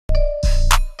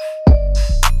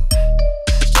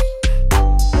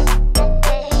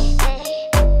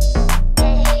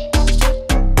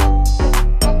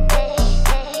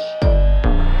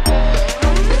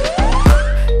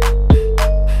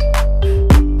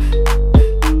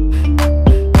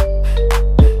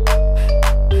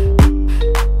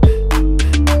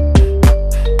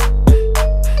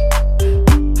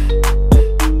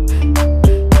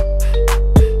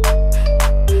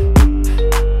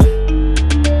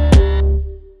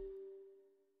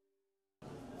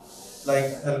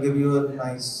I'll give you a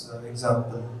nice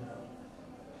example.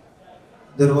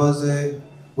 There was a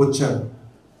butcher.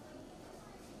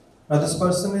 Now, this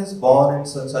person is born in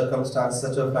such circumstance,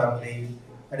 such a family,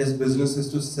 and his business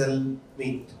is to sell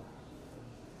meat.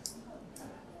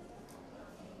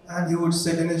 And he would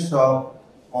sit in his shop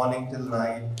morning till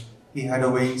night. He had a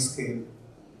weighing scale.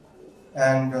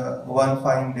 And one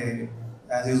fine day,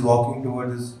 as he's walking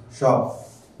toward his shop,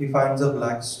 he finds a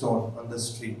black stone on the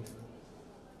street.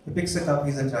 He picks it up,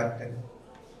 he's attracted,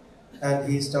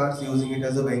 and he starts using it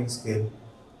as a weighing scale.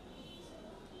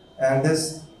 And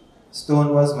this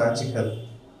stone was magical.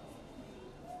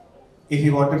 If he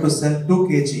wanted to sell 2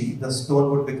 kg, the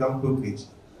stone would become 2 kg.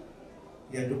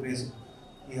 He had to place,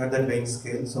 he had that weighing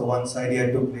scale, so one side he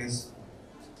had to place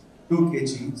 2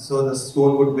 kg, so the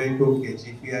stone would weigh 2 kg.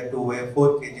 If he had to weigh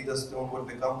 4 kg, the stone would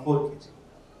become 4 kg.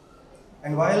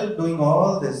 And while doing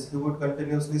all this, he would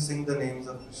continuously sing the names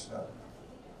of Krishna.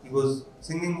 He was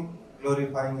singing,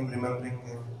 glorifying him, remembering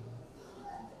him.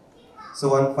 So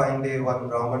one fine day, one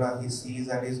Brahmana he sees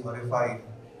and is horrified.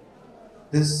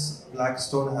 This black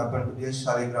stone happened to be a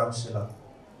Shaligram Shila,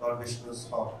 Lord Vishnu's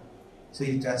form. So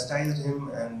he chastised him,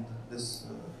 and this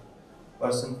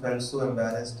person felt so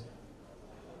embarrassed.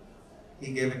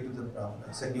 He gave it to the Brahmana.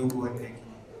 He said, "You go and take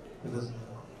him, because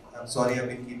I'm sorry I've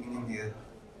been keeping him here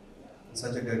in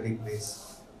such a dirty place."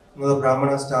 Now the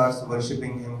Brahmana starts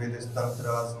worshipping him with his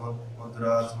tantras,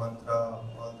 mudras, mantra,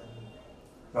 all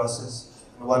the process.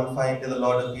 And one fine day the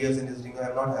Lord appears in his ring.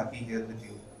 "I'm not happy here with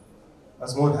you. I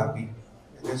was more happy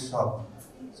in his shop."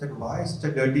 He said, "Why such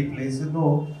a dirty place?" He said,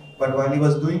 "No, but while he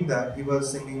was doing that, he was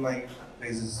singing my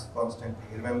praises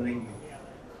constantly, remembering me."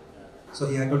 So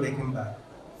he had to take him back.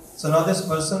 So now this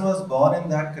person was born in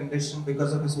that condition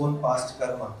because of his own past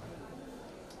karma.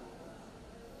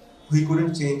 He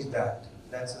couldn't change that.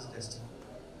 That's his destiny.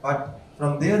 But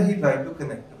from there he tried to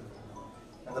connect with the Lord.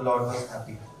 And the Lord was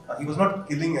happy. He was not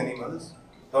killing animals.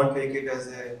 Don't take it as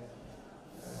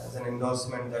an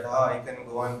endorsement that I can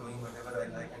go on doing whatever I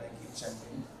like and I keep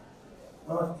chanting.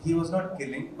 No, he was not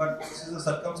killing, but this is the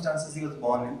circumstances he was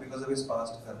born in because of his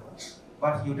past karma.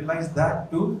 But he utilized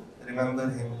that to remember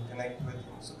him, connect with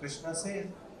him. So Krishna says,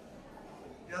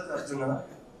 "Yes, Arjuna,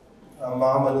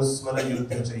 Mam Anusmara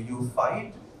Yuddhaja, you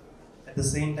fight, at the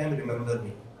same time remember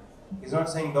me." He's not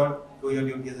saying don't do your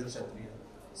duty as a Kshatriya.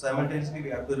 Simultaneously we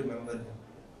have to remember him.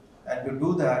 And to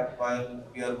do that, while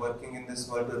we are working in this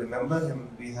world to remember him,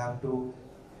 we have to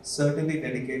certainly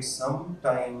dedicate some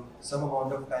time, some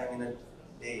amount of time in a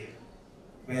day,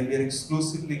 where we are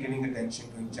exclusively giving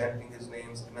attention to him, chanting his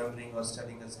names, remembering or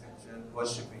studying the scripture,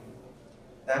 worshipping.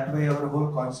 That way our whole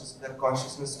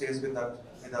consciousness stays with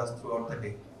us throughout the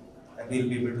day, and we'll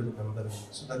be able to remember him.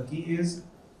 So the key is,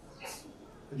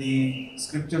 the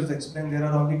scriptures explain there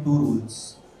are only 2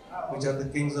 rules, which are the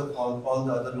kings of all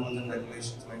the other rules and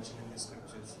regulations mentioned in the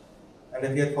scriptures. And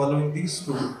if we are following these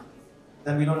 2,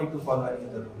 then we don't need to follow any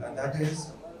other rule. And that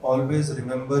is, always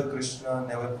remember Krishna,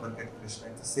 never forget Krishna.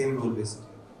 It's the same rule basically.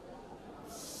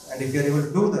 And if you are able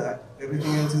to do that,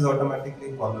 everything else is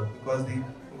automatically followed, because the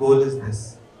goal is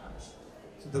this.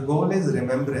 So the goal is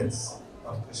remembrance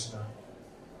of Krishna.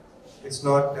 It's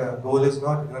not, goal is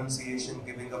not renunciation,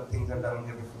 giving up things and turning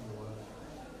away from the world.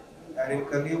 And in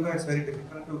Kali Yuga, it's very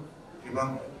difficult to give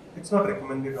up. It's not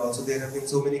recommended also. There have been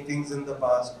so many kings in the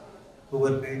past who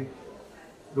were great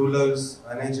rulers,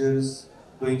 managers,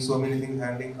 doing so many things,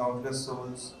 handling countless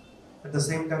souls. At the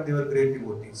same time, they were great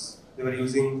devotees. They were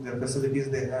using the facilities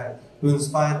they had to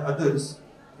inspire others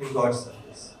in God's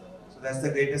service. So that's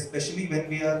the greatest, especially when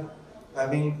we are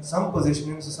having some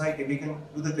position in society, we can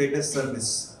do the greatest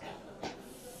service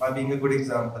by being a good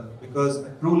example. Because a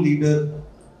true leader,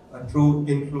 a true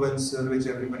influencer, which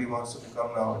everybody wants to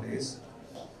become nowadays,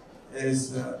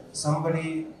 is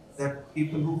somebody that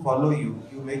people who follow you,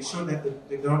 you make sure that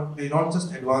they don't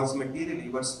just advance materially,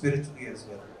 but spiritually as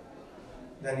well.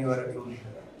 Then you are a true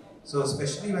leader. So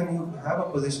especially when you have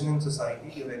a position in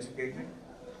society, you're educated,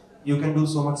 you can do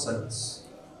so much service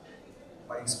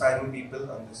by inspiring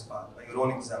people on this path, by your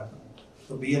own example.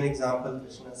 So be an example,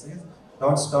 Krishna says.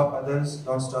 Don't stop others,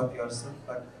 don't stop yourself,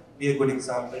 but be a good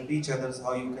example. Teach others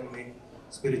how you can make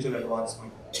spiritual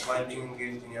advancement while being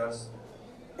engaged in your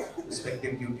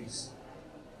respective duties.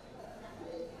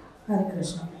 Hare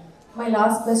Krishna. My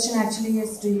last question actually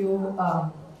is to you,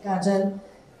 Kajal.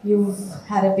 You've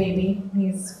had a baby.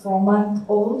 He's 4 months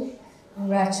old.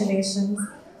 Congratulations.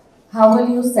 How will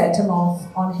you set him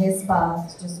off on his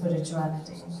path to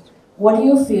spirituality? What do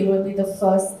you feel will be the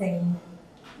first thing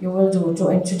you will do to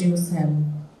introduce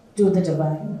him to the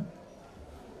divine?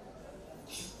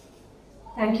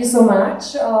 Thank you so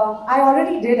much. I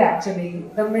already did actually.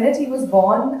 The minute he was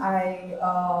born, I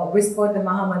whispered the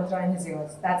Maha Mantra in his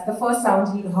ears. That's the first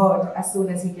sound he heard as soon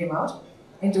as he came out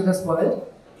into this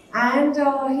world. And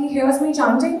he hears me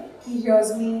chanting, he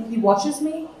hears me, he watches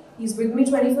me, he's with me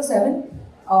 24/7.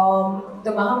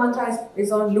 The Maha Mantra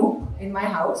is on loop in my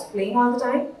house, playing all the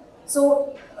time.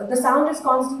 So the sound is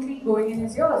constantly going in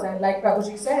his ears. And like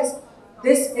Prabhuji says,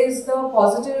 this is the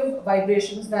positive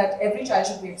vibrations that every child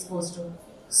should be exposed to.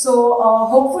 So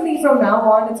hopefully from now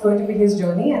on it's going to be his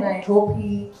journey, and I hope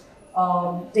he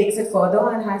takes it further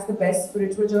and has the best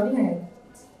spiritual journey ahead.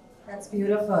 That's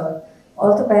beautiful.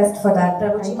 All the best for that.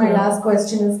 Prabhuji, my last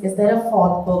question is there a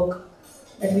fourth book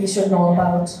that we should know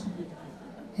about?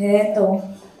 Hai to.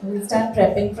 We'll start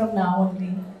prepping from now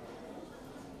only.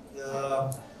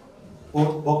 The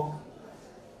fourth book.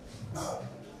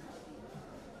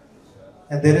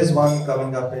 And there is one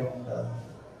coming up in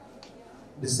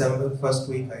December, first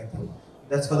week, I think.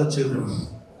 That's for the children.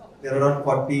 There are around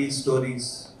 40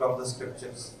 stories from the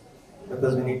scriptures,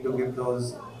 because we need to give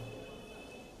those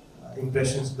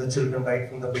impressions to the children right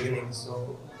from the beginning.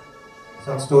 So,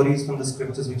 some stories from the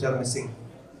scriptures which are missing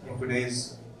in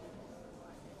today's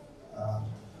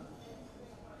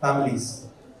families.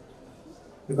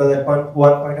 Because at one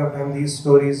point of time, these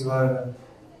stories were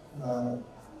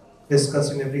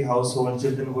discussed in every household.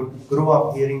 Children would grow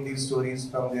up hearing these stories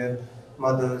from their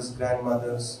mothers,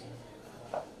 grandmothers.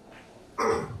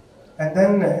 And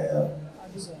then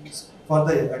for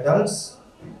the adults,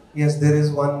 yes, there is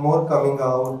one more coming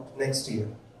out next year.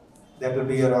 That will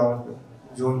be around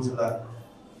June, July,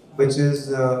 which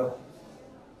is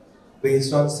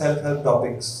based on self-help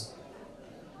topics.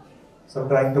 So I'm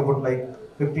trying to put like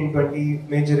 15-20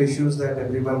 major issues that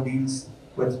everyone deals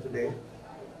with today.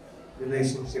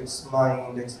 Relationships,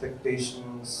 mind,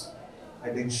 expectations,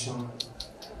 addiction,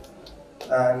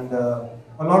 and a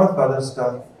lot of other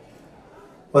stuff.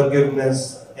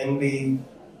 Forgiveness, envy,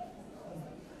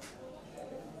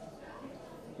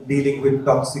 dealing with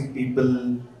toxic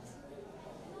people,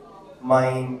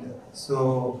 mind.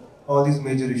 So all these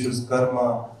major issues,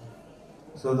 karma.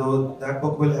 So that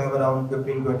book will have around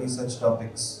 15-20 such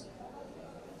topics.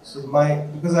 So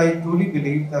because I truly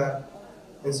believe that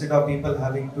instead of people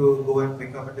having to go and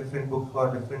pick up a different book for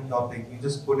a different topic, you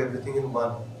just put everything in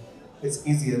one. It's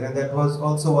easier, and that was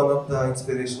also one of the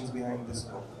inspirations behind this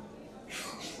book.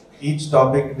 Each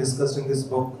topic discussed in this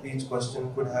book, each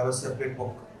question could have a separate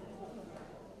book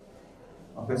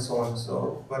of its own.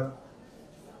 So, but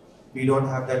we don't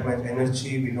have that much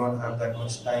energy, we don't have that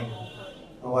much time.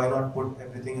 So why not put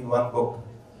everything in one book?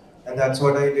 And that's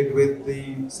what I did with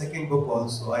the second book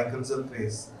also, Icons of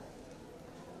Grace.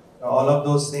 Now, all of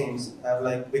those saints have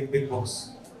like big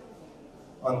books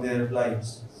on their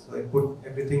lives. So I put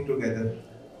everything together,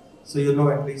 so you know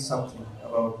at least something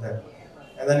about that.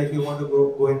 And then if you want to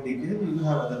go in detail, you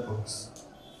have other books.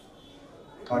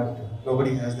 But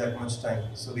nobody has that much time.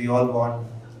 So we all want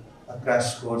a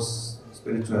crash course in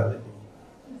spirituality.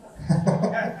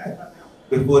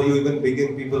 Before you even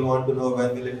begin, people want to know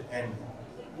when will it end.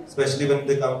 Especially when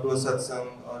they come to a satsang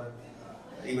or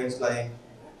events like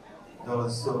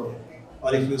those. So,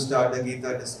 or if you start a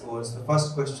Gita discourse, the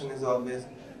first question is always,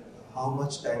 how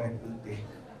much time it will take?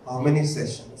 How many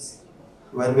sessions?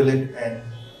 When will it end?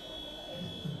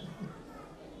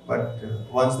 But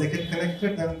once they get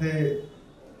connected, then they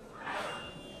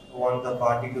want the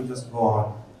party to just go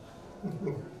on.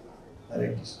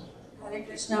 Hare Krishna. Hare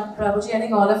Krishna. Prabhuji, I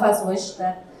think all of us wish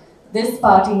that this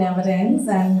party never ends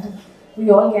and we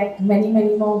all get many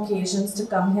more occasions to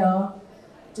come here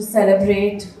to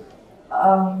celebrate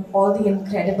all the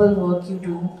incredible work you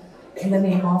do in the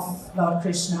name of Lord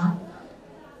Krishna.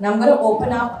 Now I'm going to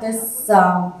open up this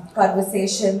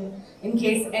conversation in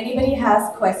case anybody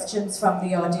has questions from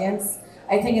the audience.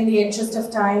 I think in the interest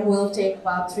of time, we'll take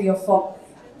about 3 or 4.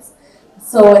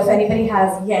 So if anybody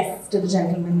has yes to the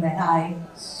gentleman there, aye.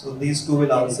 So these two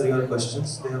will answer your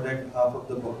questions. They have read half of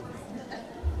the book.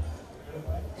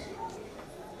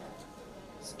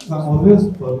 I'm always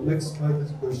perplexed by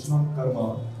this question on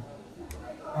karma.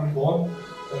 I'm born,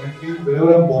 currently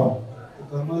wherever I'm born.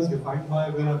 The karma is defined by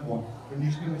where I'm born.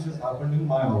 Conditioning which has happened in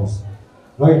my house.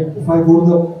 Right? If I go to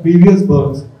the previous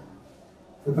births,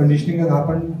 the conditioning has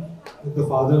happened with the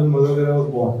father and mother where I was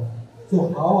born.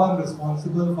 So how I'm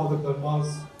responsible for the karmas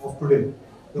of today?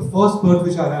 The first birth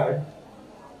which I had,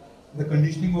 the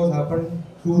conditioning was happened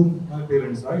through my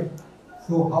parents, right?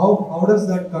 So how does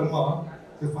that karma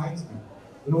defines me?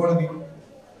 You know what I mean?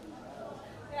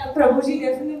 Yeah, Prabhuji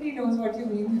definitely knows what you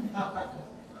mean.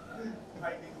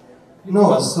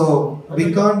 No, so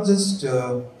we can't just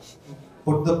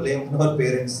put the blame on our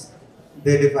parents.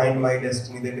 they defined my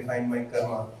destiny, they defined my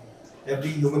karma. Every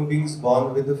human being is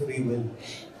born with a free will,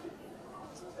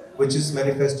 which is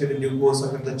manifested in due course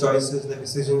of the choices, the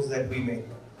decisions that we make.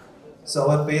 So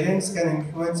our parents can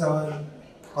influence our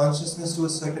consciousness to a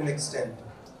certain extent.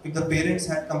 If the parents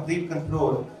had complete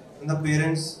control, then the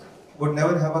parents would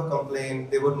never have a complaint,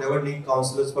 they would never need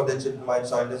counselors for their children. My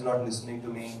child is not listening to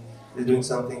me, they're doing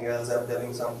something else, I'm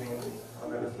telling something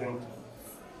on a different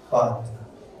path.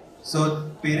 So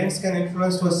parents can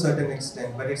influence to a certain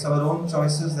extent, but it's our own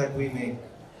choices that we make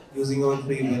using our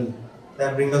free will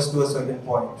that bring us to a certain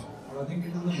point. But I think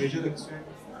it is a major extent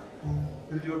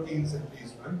to till your teens at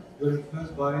least, right? You're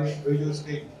influenced by where you're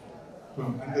staying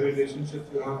and the relationships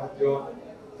you have with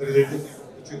the relatives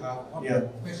which you have, Yeah.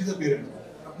 especially the parents.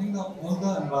 I think all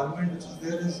the environment which is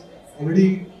there is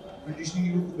already conditioning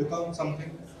you to become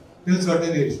something till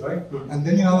certain age, right? And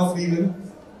then you have a free will,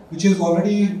 which is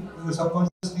already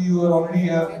subconsciously you already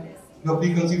have your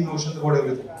preconceived notions about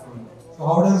everything. So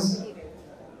how does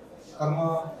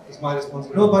karma is my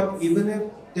responsibility? No, but even if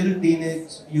till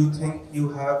teenage you think you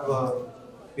have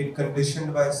been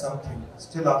conditioned by something,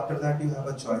 still after that you have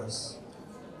a choice.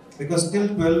 Because till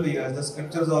 12 years, the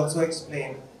scriptures also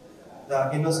explain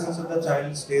the innocence of the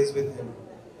child stays with him.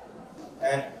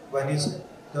 And when he's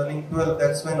turning 12,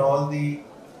 that's when all the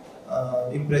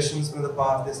impressions from the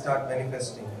past they start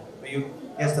manifesting.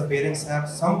 Yes, the parents have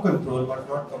some control, but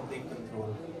not complete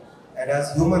control. And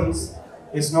as humans,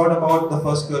 it's not about the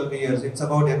first 12 years, it's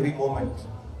about every moment.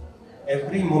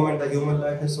 Every moment, the human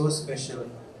life is so special.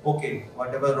 Okay,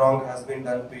 whatever wrong has been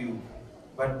done to you,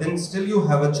 but then still you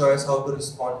have a choice how to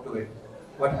respond to it.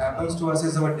 What happens to us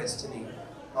is our destiny.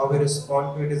 How we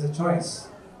respond to it is a choice.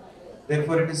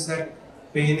 Therefore, it is said,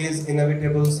 pain is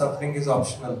inevitable, suffering is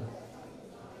optional.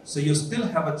 So you still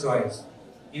have a choice.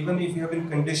 Even if you have been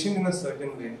conditioned in a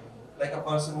certain way, like a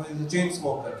person who is a chain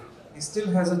smoker, he still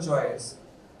has a choice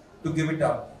to give it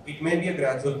up. It may be a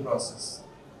gradual process.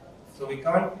 So we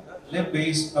can't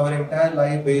live our entire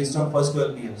life based on first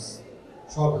 12 years.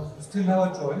 Sure, but you still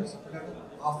have a choice, but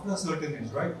after a certain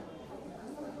age, right?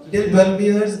 Till 12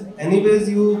 years, anyways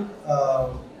you are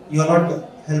not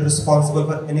held responsible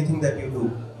for anything that you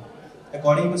do.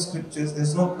 According to scriptures, there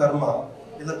is no karma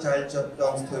till the child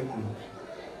turns 13.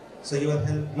 So you are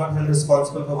not held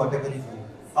responsible for whatever you do.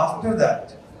 After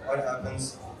that, what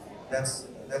happens? That's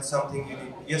something you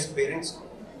need. Yes, parents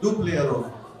do play a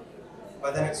role,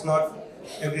 but then it's not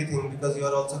everything because you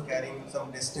are also carrying some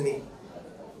destiny,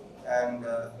 and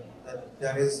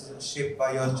that is shaped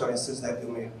by your choices that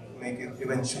you make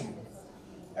eventually.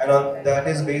 And that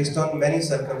is based on many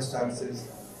circumstances: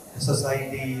 the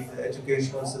society, the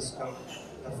educational system,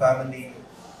 the family,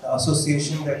 the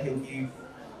association that you keep,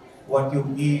 what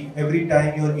you eat. Every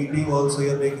time you are eating also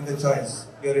you are making a choice.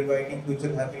 You are inviting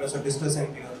future happiness or distress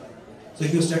into your life. So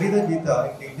if you study the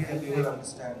Gita in detail, you will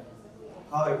understand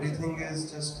how everything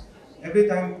is just, every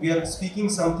time we are speaking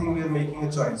something, we are making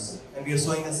a choice and we are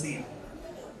sowing a seed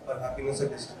for happiness or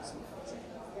distress.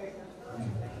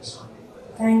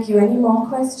 Thank you. Any more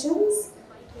questions?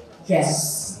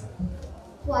 Yes.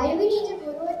 Why do we need to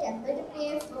go to a temple to pray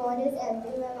if God is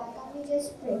everywhere? Why can't we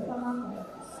just pray from our homes?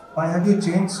 Why have you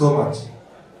changed so much?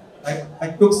 I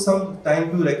took some time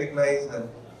to recognize her.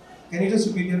 Can you just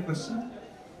repeat your question?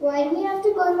 Why do we have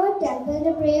to go to a temple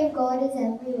to pray if God is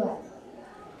everywhere?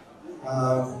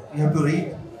 You have to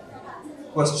read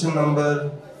question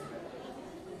number.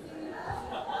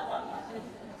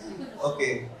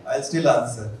 Okay, I'll still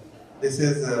answer. This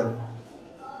is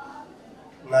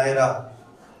Naira,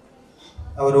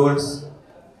 our old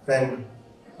friend.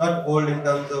 Not old in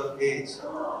terms of age.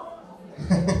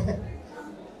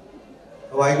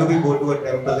 Why do we go to a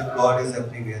temple if God is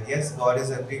everywhere? Yes, God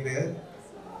is everywhere.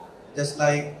 Just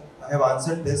like I have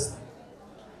answered this,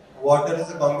 water is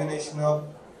a combination of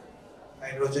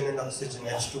hydrogen and oxygen,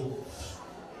 H2.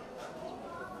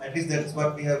 At least that's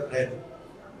what we have read.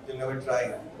 You'll never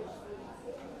try.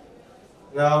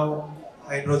 Now,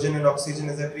 hydrogen and oxygen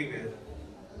is everywhere.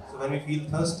 So when we feel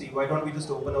thirsty, why don't we just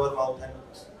open our mouth and...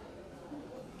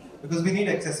 Because we need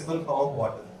accessible form of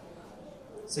water.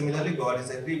 Similarly, God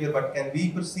is everywhere, but can we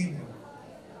perceive Him?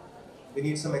 We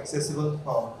need some accessible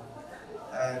form.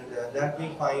 And that we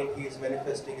find He is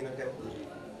manifesting in a temple,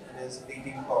 in His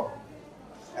deity form.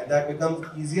 And that becomes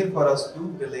easier for us to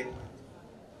relate with.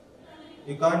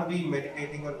 You can't be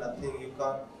meditating on nothing, you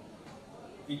can't...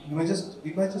 we might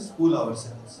just fool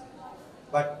ourselves.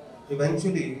 But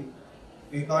eventually,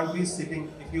 we can't be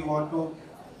sitting, if you want to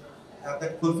have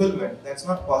that fulfillment, that's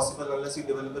not possible unless you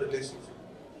develop a relationship.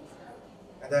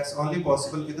 And that's only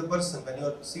possible with the person, when you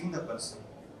are seeing the person.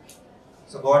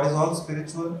 So God is all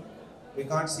spiritual, We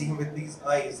can't see him with these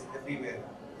eyes everywhere.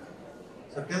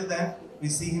 So till then, we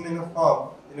see him in a form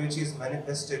in which he is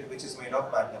manifested, which is made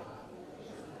of matter,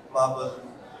 marble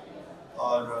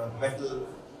or metal.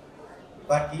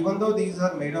 But even though these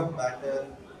are made of matter,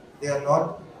 they are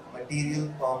not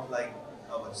material forms like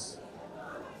ours.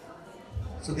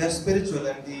 So they are spiritual,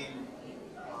 and the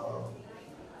uh,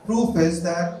 proof is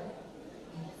that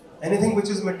anything which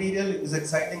is material is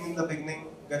exciting in the beginning,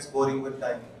 gets boring with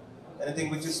time.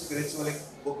 Anything which is spiritual, like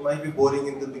book might be boring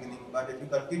in the beginning, but if you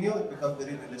continue, it becomes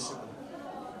very relishable.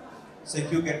 So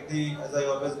if you get the, as I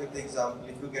always give the example,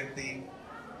 if you get the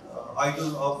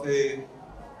idol of a,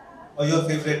 or your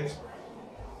favorite,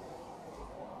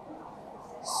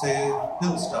 say,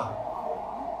 hill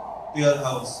star to your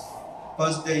house.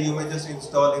 First day you may just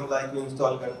install him like you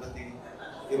install Ganpati.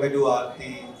 You may do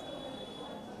Aarti.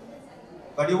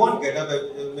 But you won't get up,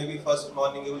 maybe first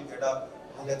morning you will get up,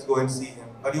 "Oh, let's go and see him."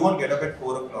 But you won't get up at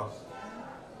 4 o'clock.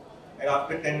 And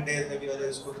after 10 days, maybe अरे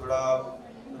इसको थोड़ा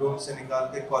room से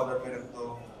निकाल के corner में रख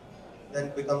दो. Then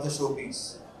it becomes a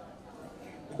showpiece.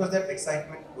 Because that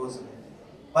excitement goes away.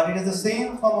 But it is the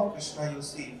same form of Krishna you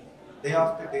see day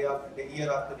after day after day,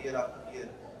 year after year after year.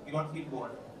 You don't feel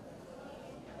bored.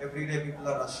 Every day people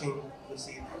are rushing to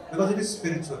see it. Because it is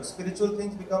spiritual. Spiritual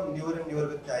things become newer and newer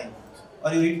with time.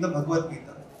 Or you read the Bhagavad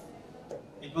Gita.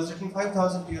 It was written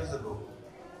 5,000 years ago.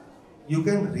 You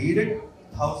can read it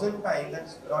 1,000 times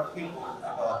and not feel bored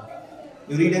at all.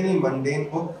 You read any mundane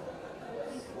book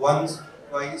once,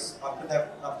 twice, after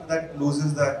that it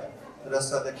loses that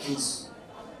rasa, that juice.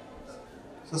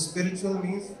 So spiritual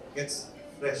means gets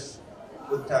fresh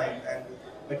with time, and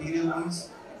material means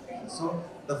so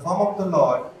the form of the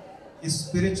Lord is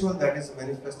spiritual, that is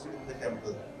manifested in the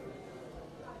temple,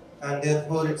 and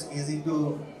therefore it's easy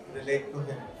to relate to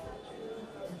him.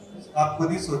 आप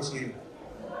खुद ही सोचिए,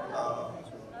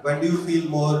 when do you feel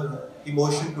more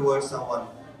emotion towards someone?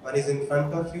 When he's in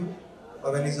front of you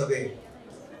or when he's away?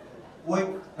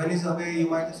 When he's away you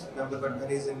might just remember, but when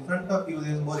he's in front of you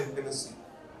there is more intimacy,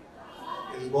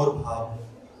 there is more bhav.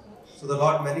 So the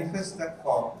Lord manifests that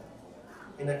form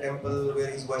in a temple where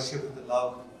he's worshipped with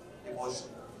love, devotion.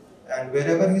 And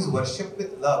wherever he's worshipped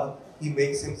with love, he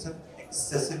makes himself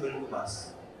accessible to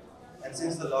us. And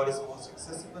since the Lord is most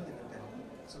accessible in a temple,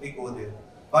 so we go there.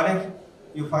 But if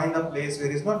you find a place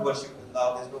where he's not worshipped with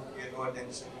love, there's no care, no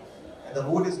attention, and the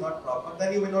mood is not proper,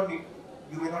 then you may not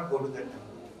go to that temple.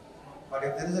 But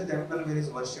if there is a temple where he's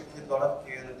worshipped with a lot of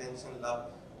care, attention, love,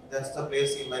 that's the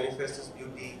place he manifests his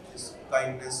beauty, his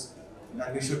kindness,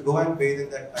 and we should go and bathe in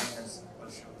that kindness for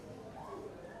sure.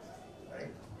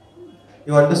 Right?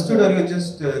 You understood, or you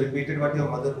just repeated what your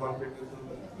mother wanted you to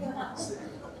say?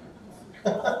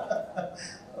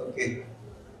 Okay.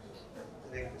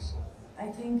 Hare Krishna. I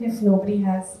think if nobody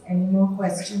has any more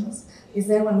questions, is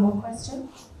there one more question?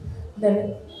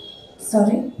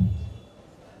 Sorry?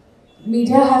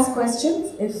 Media has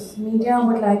questions. If media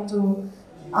would like to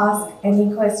ask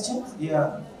any questions.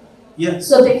 Yeah. Yes.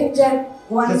 So they can check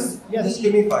once. Just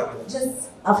give me 5 minutes. Just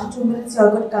after 2 minutes,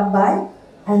 you're going to come by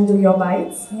and do your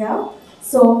bites. Yeah.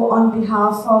 So on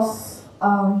behalf of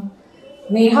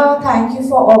Neha, thank you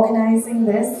for organizing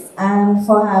this and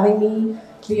for having me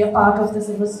be a part of this.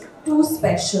 It was too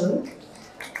special.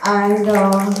 And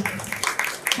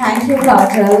thank you,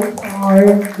 Kajal,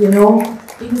 for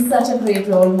being such a great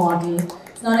role model.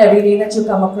 It's not every day that you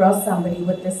come across somebody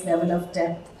with this level of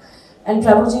depth. And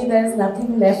Prabhuji, there's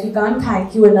nothing left. We can't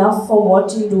thank you enough for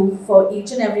what you do for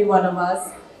each and every one of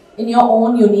us in your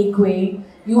own unique way.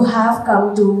 You have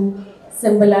come to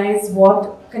symbolize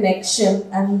what connection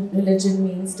and religion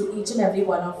means to each and every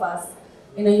one of us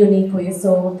in a unique way.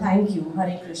 So thank you.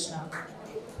 Hare Krishna.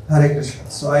 Hare Krishna.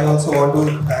 So I also want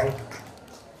to thank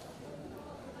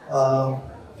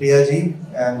Priya ji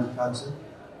and Kajal.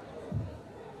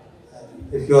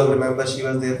 If you all remember, she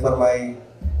was there for my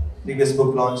previous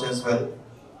book launch as well.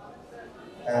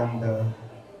 And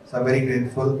so I'm very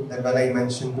grateful that when I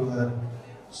mentioned to her,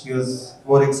 she was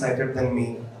more excited than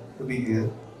me to be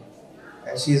here.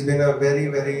 And she's been a very,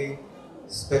 very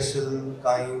special,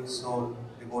 kind soul,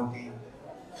 devotee.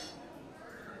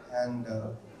 And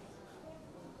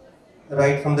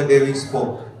right from the day we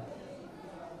spoke,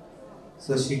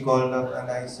 so she called up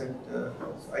and I said,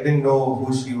 I didn't know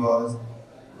who she was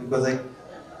because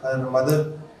her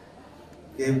mother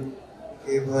gave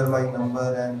her my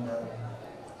number and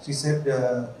she said,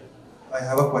 I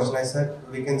have a question. I said,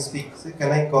 we can speak. She said,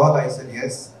 can I call? I said,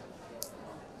 yes.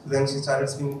 So then she started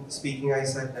speaking. I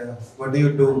said, what do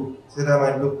you do? She said,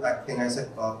 I'm into acting. I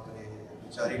said, Baap re,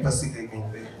 bichari phasi gayi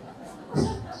kahin pe.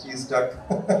 She's stuck.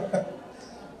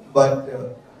 But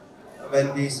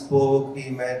when we spoke, we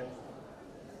met,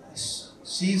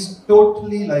 She's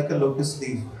totally like a lotus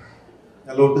leaf.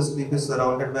 A lotus leaf is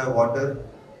surrounded by water,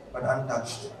 but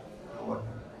untouched by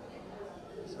water.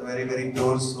 So very, very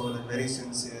pure soul and very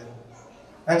sincere.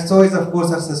 And so is of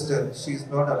course her sister. She's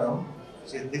not around.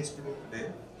 She ditched me today.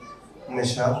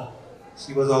 Nisha.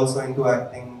 She was also into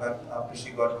acting, but after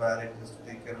she got married, just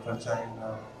to take care of her child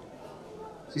now.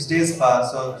 She stays far,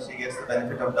 so she gets the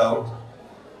benefit of doubt.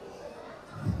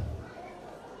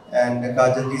 And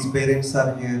Kajalji's parents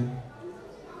are here.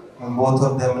 And both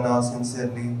of them now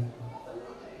sincerely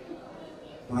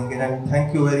doing it. And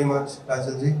thank you very much,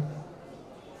 Kajalji.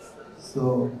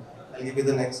 So I'll give you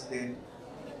the next date.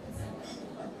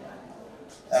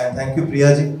 And thank you,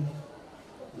 Priyaji.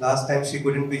 Last time she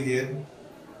couldn't be here.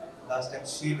 Last time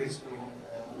she wished me.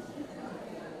 And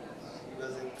she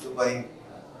was in Dubai.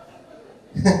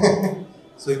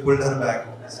 So he pulled her back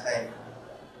this time.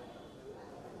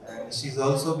 And she's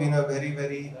also been a very,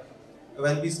 very.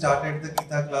 When we started the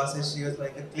Gita classes, she was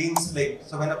like a clean slate.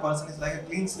 So when a person is like a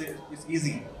clean slate, it's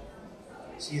easy.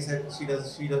 She said she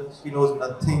knows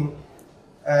nothing,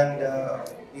 and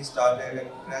we started, and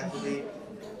gradually,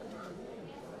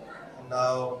 and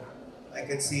now I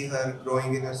can see her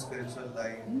growing in her spiritual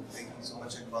life, making so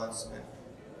much advancement,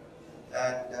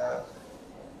 and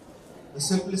the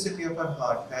simplicity of her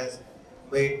heart has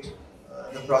made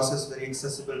the process very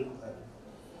accessible to her.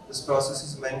 This process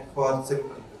is meant for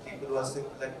people who are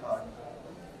simple at heart,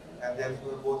 and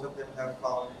therefore both of them have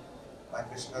found by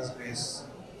Krishna's grace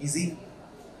easy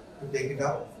to take it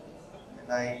up.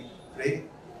 And I pray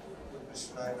to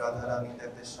Krishna and Radharani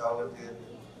that they shower their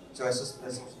choicest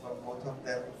blessings upon both of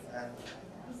them, and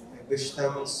I wish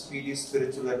them speedy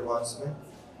spiritual advancement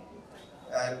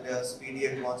and speedy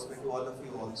advancement to all of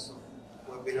you also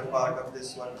who have been a part of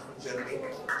this wonderful journey.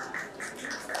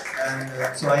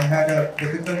 And so I had a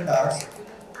difficult task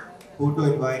who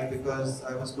to invite because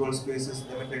I was told space is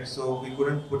limited, so we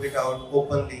couldn't put it out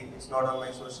openly. It's not on my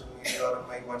social media or on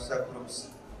my WhatsApp groups.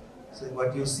 So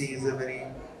what you see is a very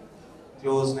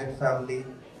close-knit family,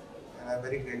 and I'm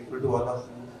very grateful to all of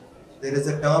you. There is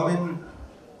a term in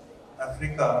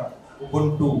Africa,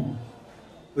 Ubuntu,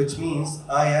 which means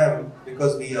I am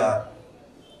because we are.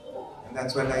 And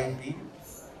that's what I feel.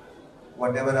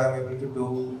 Whatever I'm able to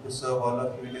do to serve all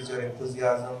of you, it is your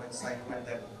enthusiasm, excitement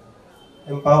that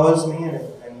empowers me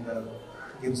and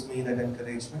gives me that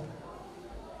encouragement.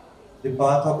 The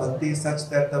path of bhakti is such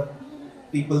that the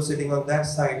people sitting on that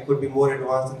side could be more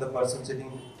advanced than the person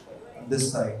sitting on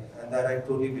this side, and that I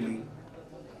truly believe.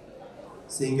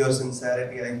 Seeing your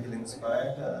sincerity, I feel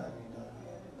inspired and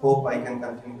hope I can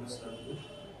continue to serve you.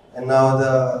 And now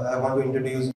I want to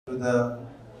introduce you to the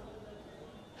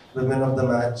women of the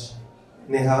match.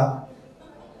 Neha,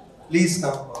 please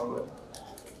come forward.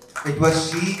 It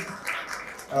was she.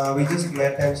 We just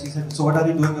met and she said, "So what are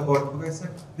you doing about book?" I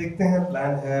said, "Dekhte hain,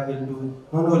 plan hai, we'll do."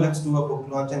 No, let's do a book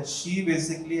launch. And she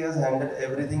basically has handled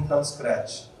everything from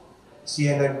scratch. She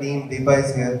and her team, Deepa is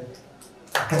here,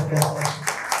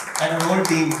 and her whole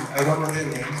team. I don't know their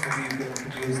names, maybe you can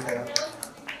introduce them.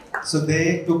 So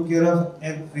they took care of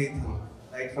everything,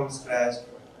 right from scratch,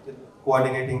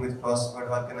 coordinating with crossword,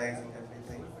 organizing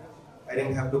everything. I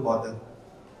didn't have to bother,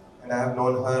 and I have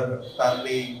known her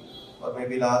family for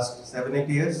maybe last 7-8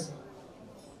 years,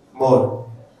 more,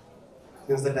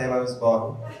 since the time I was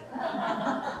born.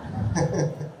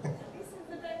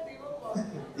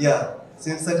 Yeah,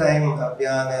 since the time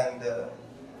Abhyan and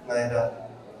Naira.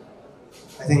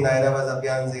 I think Naira was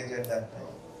Abhyan's age at that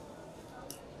time.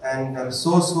 And I'm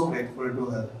so grateful to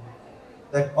her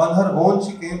that on her own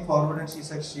she came forward and she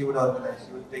said she would organize,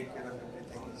 she would take care of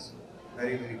everything. So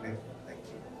very grateful. Thank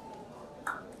you.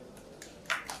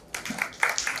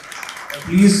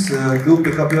 Please do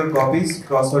pick up your copies.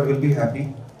 Crossword will be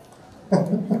happy.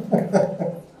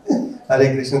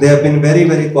 Hare Krishna. They have been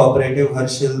very cooperative.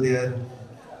 Harshil, their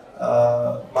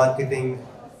marketing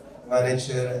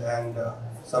manager, and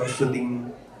some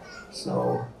shooting.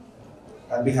 So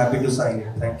I'll be happy to sign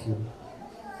it. Thank you.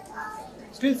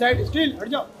 Still side, still, हट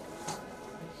जाओ.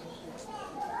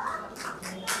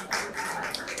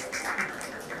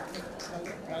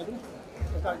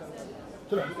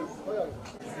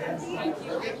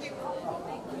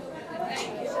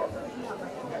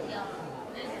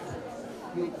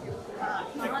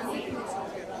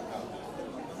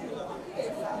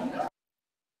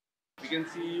 We can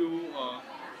see you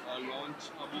launch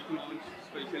a book launch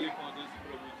specially for this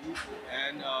Prabhuji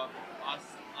and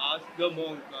ask the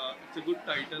monk. It's a good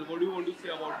title. What do you want to say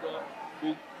about the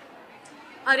book?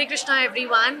 Hare Krishna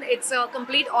everyone, it's a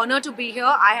complete honor to be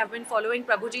here. I have been following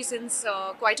Prabhuji since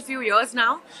quite a few years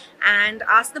now, and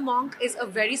Ask the Monk is a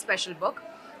very special book.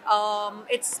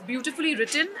 It's beautifully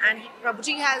written, and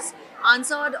Prabhuji has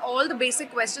answered all the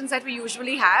basic questions that we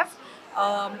usually have.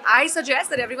 I suggest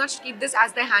that everyone should keep this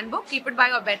as their handbook, keep it by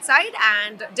your bedside,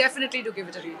 and definitely do give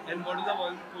it a read. And what is the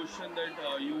one question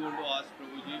that you want to ask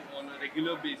Prabhuji on a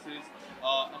regular basis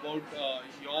about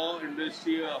your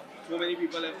industry? So many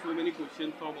people have so many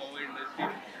questions from our industry.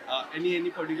 Any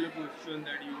particular question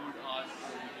that you would ask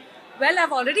Prabhuji? Well,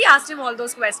 I've already asked him all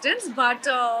those questions, but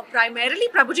primarily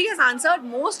Prabhuji has answered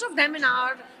most of them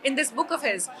in this book of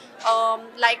his.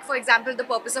 Like, for example, the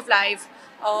purpose of life.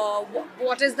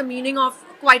 What is the meaning of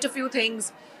quite a few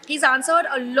things? He's answered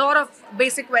a lot of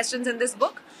basic questions in this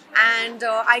book, and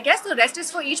I guess the rest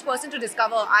is for each person to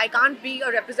discover. I can't be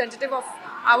a representative of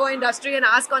our industry and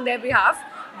ask on their behalf,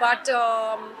 but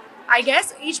I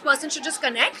guess each person should just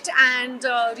connect and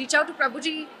reach out to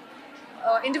Prabhuji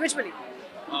individually.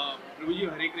 प्रभु जी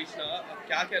हरे कृष्णा,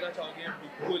 क्या कहना चाहोगे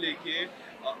book को लेके?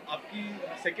 आपकी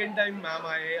second time ma'am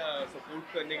आए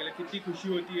support करने के लिए, कितनी खुशी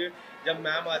होती है जब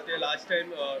मैम आते हैं? Last time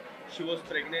she was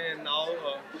pregnant and now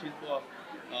she is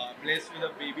blessed with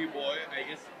a baby boy, I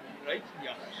guess, right?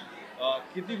 या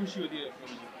कितनी खुशी होती है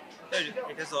प्रभु जी?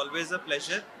 It is always a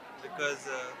pleasure because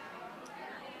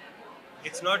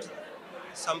it's not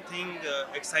something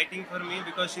exciting for me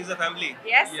because she's a family.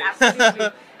 Yes, Yes. absolutely.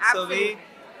 So Absolutely.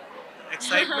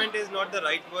 excitement is not the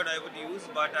right word I would use,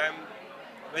 but I'm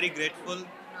very grateful.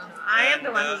 I am the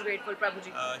And, one who's grateful,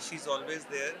 Prabhuji. She's always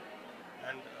there,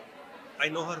 and I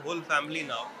know her whole family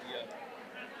now. Yeah.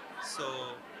 So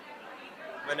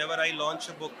whenever I launch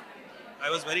a book, I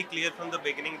was very clear from the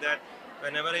beginning that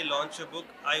whenever I launch a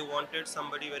book, I wanted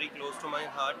somebody very close to my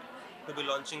heart to be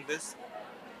launching this.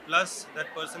 Plus,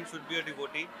 that person should be a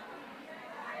devotee.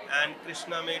 And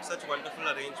Krishna made such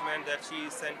wonderful arrangement that she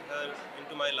sent her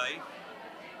into my life,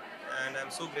 and I'm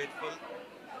so grateful.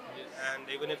 And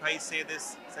even if I say this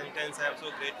sentence, I'm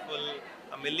so grateful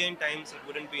a million times, it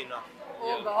wouldn't be enough.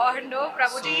 Oh God, no,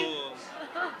 Prabhuji.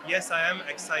 So yes, I am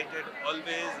excited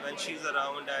always when she's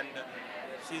around, and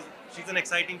she's an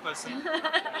exciting person.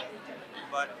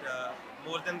 But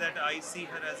more than that, I see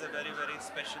her as a very, very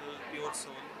special, pure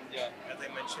soul. Yeah. As I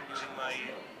mentioned during my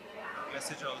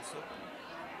message also.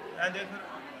 And therefore,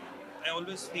 I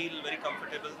always feel very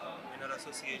comfortable in her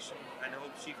association, and I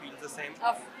hope she feels the same.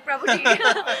 Prabhuji.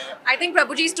 I think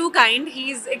Prabhuji is too kind.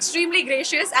 He's extremely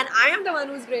gracious, and I am the one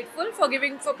who's grateful for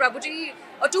Prabhuji,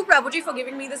 or to Prabhuji, for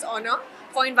giving me this honor,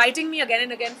 for inviting me again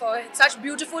and again for such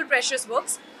beautiful, precious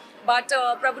books. But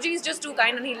Prabhuji is just too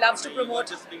kind, and he loves to promote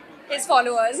Just being too his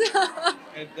followers.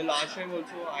 At the last time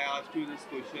also, I asked you this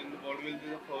question: what will be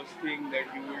the first thing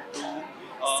that you will do?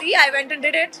 See, I went and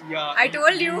did it. Yeah, I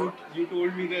told you. You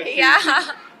told me that.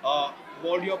 Yeah.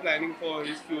 What you're planning for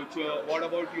his future? What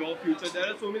about your future? There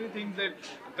are so many things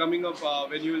that coming up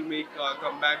when you will make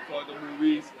comeback for the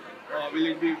movies. Will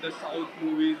it be the South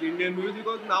movies, Indian movies?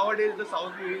 Because nowadays the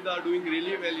South movies are doing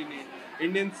really well in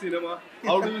Indian cinema.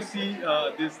 How do you see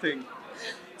this thing?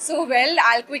 So, well,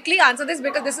 I'll quickly answer this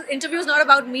because this interview is not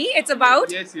about me. It's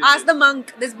about Yes, yes, Ask yes. the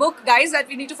Monk, this book, guys, that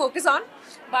we need to focus on.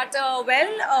 But,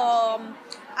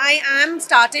 I am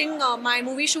starting my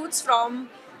movie shoots from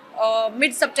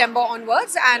mid-September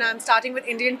onwards, and I'm starting with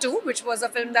Indian 2, which was a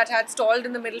film that had stalled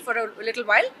in the middle for a little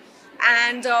while.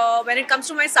 And when it comes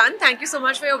to my son, thank you so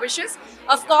much for your wishes.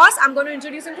 Of course, I'm going to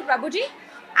introduce him to Prabhuji.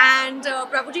 And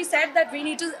Prabhuji said that we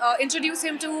need to introduce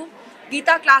him to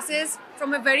Gita classes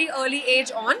from a very early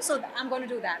age on. So I'm going to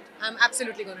do that. I'm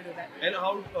absolutely going to do that. And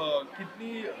how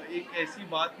कितनी एक ऐसी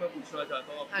बात मैं पूछना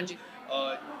चाहता हूँ हाँ जी.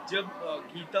 जब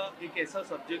गीता एक ऐसा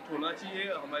सब्जेक्ट होना चाहिए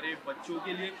हमारे बच्चों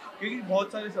के लिए, क्योंकि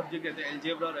बहुत सारे सब्जेक्ट रहते हैं,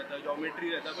 एल्जेब्रा रहता है, ज्योमेट्री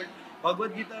रहता है, बट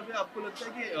भगवत गीता पे आपको लगता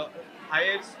है कि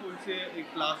हायर स्कूल से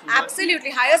एक क्लास होना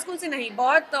Absolutely. Higher school से नहीं,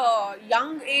 बहुत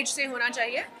young age से होना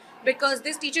चाहिए, because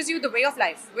this teaches you the way of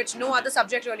life, which no other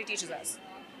subject really teaches us.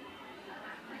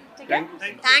 ठीक है?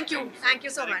 Thank you. Thank you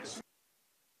so much.